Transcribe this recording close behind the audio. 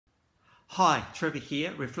Hi, Trevor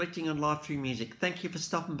here, reflecting on life through music. Thank you for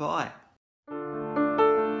stopping by.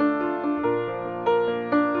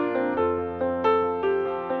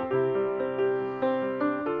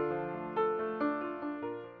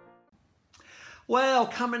 Well,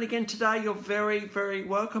 coming again today, you're very, very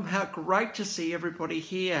welcome. How great to see everybody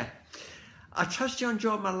here. I trust you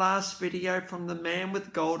enjoyed my last video from the man with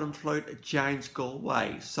the Golden Flute, James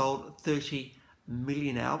Galway. Sold 30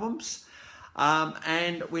 million albums.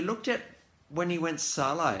 And we looked at when he went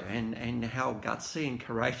solo and how gutsy and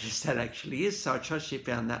courageous that actually is. So I trust you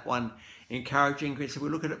found that one encouraging. So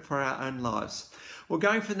we'll look at it for our own lives. We're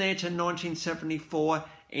going from there to 1974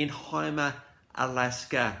 in Homer,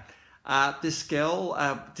 Alaska. This girl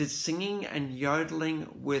did singing and yodeling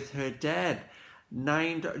with her dad,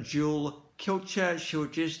 named Jewel Kilcher. She'll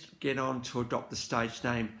just get on to adopt the stage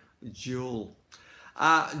name Jewel.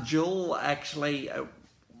 Jewel actually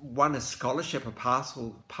won a scholarship, a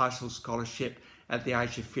partial scholarship at the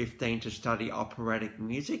age of 15 to study operatic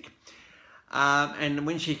music. And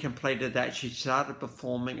when she completed that, she started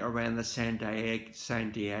performing around the San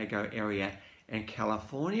Diego area in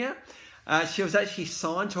California. She was actually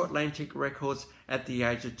signed to Atlantic Records at the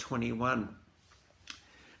age of 21.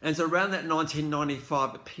 And it's around that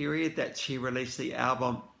 1995 period that she released the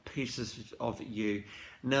album Pieces of You.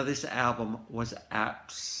 Now, this album was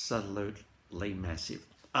absolutely massive.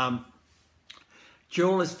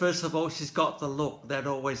 Jewel is, first of all, she's got the look. That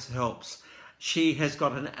always helps. She has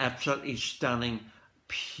got an absolutely stunning,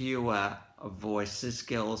 pure voice. This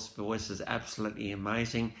girl's voice is absolutely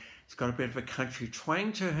amazing. It's got a bit of a country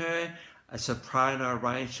twang to her, a soprano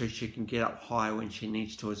range so she can get up high when she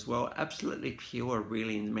needs to as well. Absolutely pure,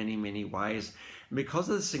 really, in many, many ways. And because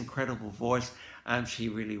of this incredible voice, she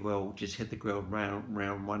really will just hit the ground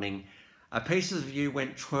round running. Pieces of You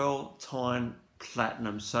went 12-time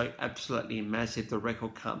platinum, so absolutely massive. The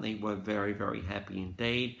record company were very, very happy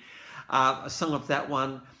indeed. A song of that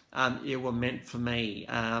one, You Were Meant For Me,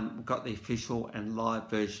 got the official and live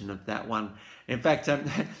version of that one. In fact,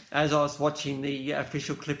 as I was watching the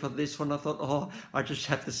official clip of this one, I thought, oh, I just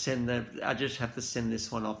have to send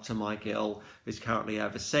this one off to my girl who's currently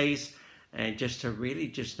overseas, and just to really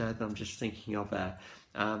just know that I'm just thinking of her.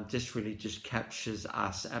 Just really just captures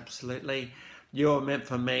us absolutely. You Were Meant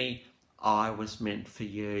For Me, I Was Meant For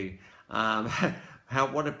You.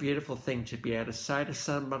 What a beautiful thing to be able to say to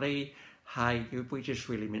somebody, hey, we just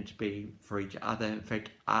really meant to be for each other. In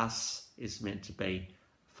fact, us is meant to be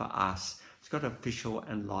for us. It's got an official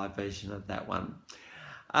and live version of that one.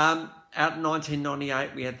 Out in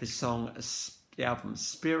 1998, we had this song, the album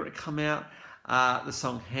Spirit, come out. The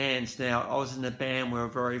song Hands. Now, I was in a band. We were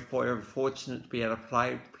very fortunate to be able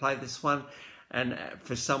to play this one. And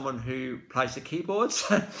for someone who plays the keyboards,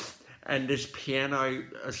 and this piano,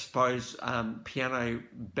 I suppose, piano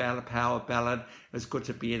ballad, power ballad, it was good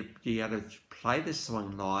to be able to play this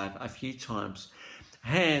song live a few times.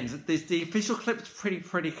 Hands, the official clip is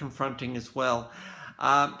pretty confronting as well.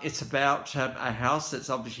 It's about a house that's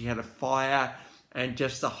obviously had a fire, and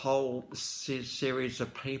just the whole series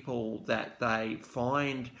of people that they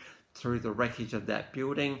find through the wreckage of that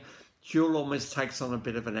building. Jewel almost takes on a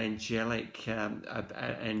bit of an angelic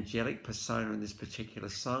persona in this particular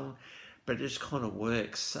song, but it just kind of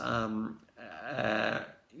works.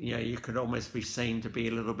 You could almost be seen to be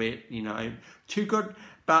a little bit, too good.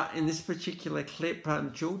 But in this particular clip,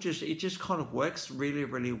 Jewel it just kind of works really,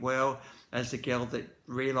 really well as the girl that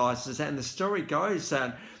realizes, and the story goes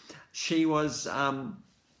that she was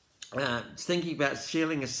thinking about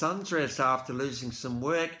stealing a sundress after losing some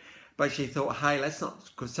work. But she thought, hey, that's not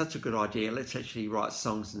such a good idea. Let's actually write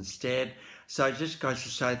songs instead. So it just goes to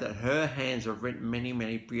show that her hands have written many,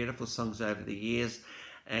 many beautiful songs over the years.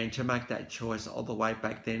 And to make that choice all the way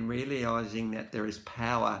back then, realising that there is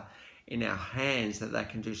power in our hands, that they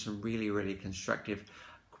can do some really, really constructive,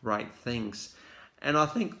 great things. And I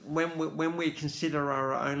think when we consider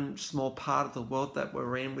our own small part of the world that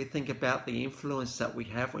we're in, we think about the influence that we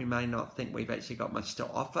have. We may not think we've actually got much to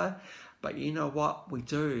offer, but you know what? We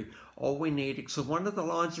do. All we need. So one of the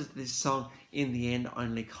lines of this song, in the end,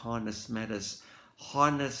 only kindness matters.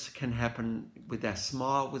 Kindness can happen with our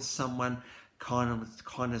smile with someone.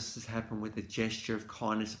 Kindness has happened with a gesture of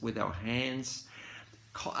kindness with our hands.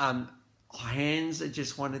 Hands are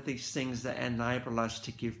just one of these things that enable us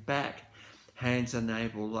to give back. Hands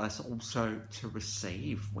enable us also to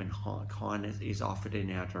receive when kindness is offered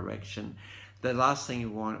in our direction. The last thing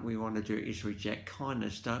we want to do is reject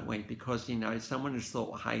kindness, don't we? Because, someone has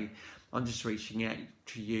thought, hey, I'm just reaching out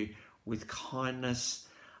to you with kindness.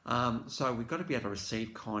 So we've got to be able to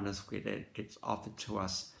receive kindness when it gets offered to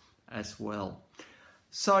us as well.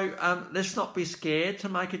 So let's not be scared to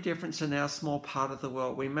make a difference in our small part of the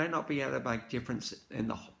world. We may not be able to make a difference in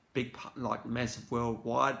the big, like massive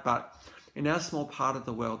worldwide, but in our small part of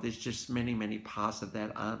the world, there's just many, many parts of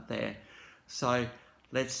that aren't there. So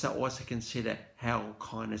let's also consider how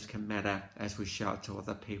kindness can matter as we show it to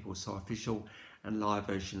other people. So official and live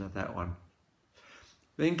version of that one.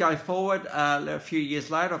 Then go forward, a few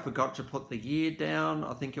years later, I forgot to put the year down.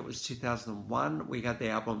 I think it was 2001. We got the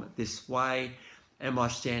album This Way. Am I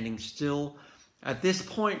Standing Still? At this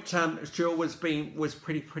point, Jill was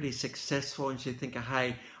pretty successful, and she's thinking,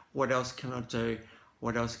 hey, what else can I do?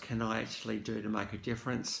 What else can I actually do to make a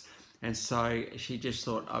difference? And so she just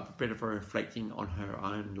thought of a bit of a reflecting on her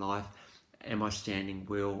own life. Am I standing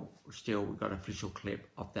still? We've got an official clip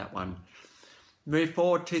of that one. Move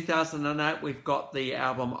forward, 2008, we've got the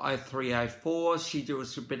album 0304. She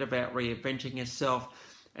was a bit about reinventing herself,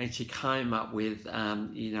 and she came up with,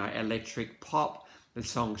 electric pop, the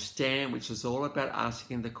song Stand, which is all about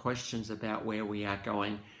asking the questions about where we are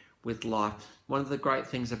going with life. One of the great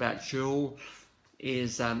things about Jewel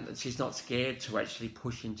is she's not scared to actually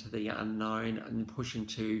push into the unknown and push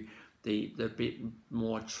into the bit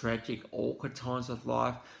more tragic, awkward times of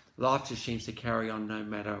life. Life just seems to carry on no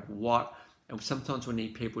matter what. And sometimes we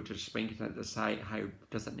need people to speak in it to say, hey,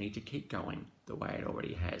 does it need to keep going the way it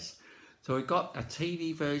already has? So we've got a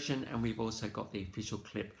TV version, and we've also got the official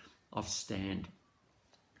clip of Stand.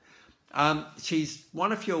 She's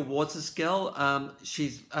won a few awards, this girl.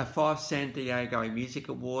 She's 5 San Diego Music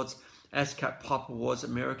Awards, ASCAP Pop Awards,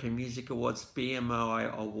 American Music Awards,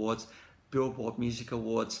 BMI Awards, Billboard Music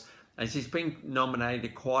Awards. And she's been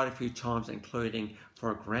nominated quite a few times, including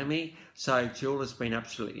for a Grammy. So Jill has been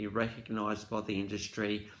absolutely recognised by the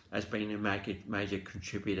industry as being a major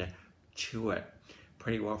contributor to it.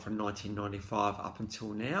 Pretty well from 1995 up until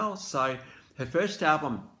now. So her first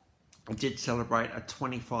album did celebrate a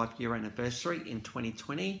 25-year anniversary in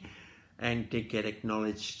 2020 and did get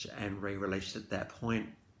acknowledged and re-released at that point.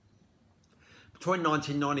 Between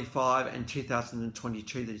 1995 and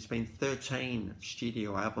 2022, there's been 13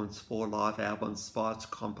 studio albums, 4 live albums, 5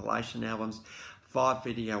 compilation albums, 5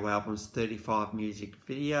 video albums, 35 music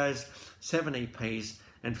videos, 7 EPs,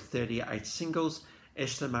 and 38 singles,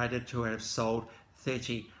 estimated to have sold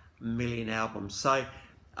 30 million albums. So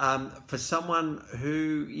for someone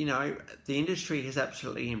who, the industry has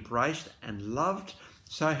absolutely embraced and loved,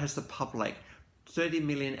 so has the public. 30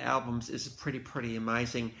 million albums is pretty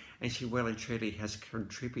amazing, and she well and truly has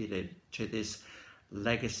contributed to this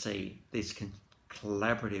legacy, this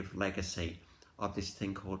collaborative legacy of this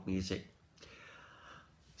thing called music.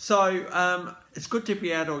 So it's good to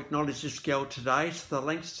be able to acknowledge this girl today. So the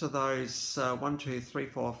links to those 1, 2, 3,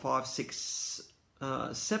 4, 5, 6,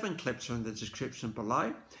 7 clips are in the description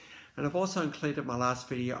below. And I've also included my last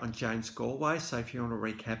video on James Galway, so if you want to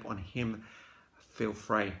recap on him, feel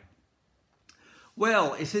free.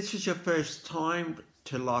 Well, if this is your first time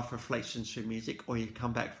to Life Reflections through Music, or you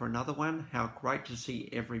come back for another one, how great to see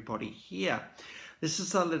everybody here. This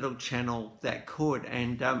is a little channel that could,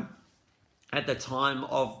 and at the time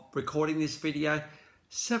of recording this video,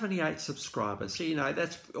 78 subscribers. So,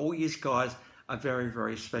 that's all you guys are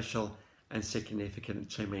very special and significant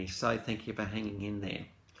to me. So thank you for hanging in there.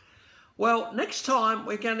 Well, next time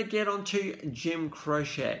we're going to get onto Jim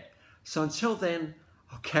Crochet. So until then,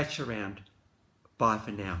 I'll catch you around. Bye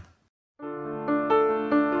for now.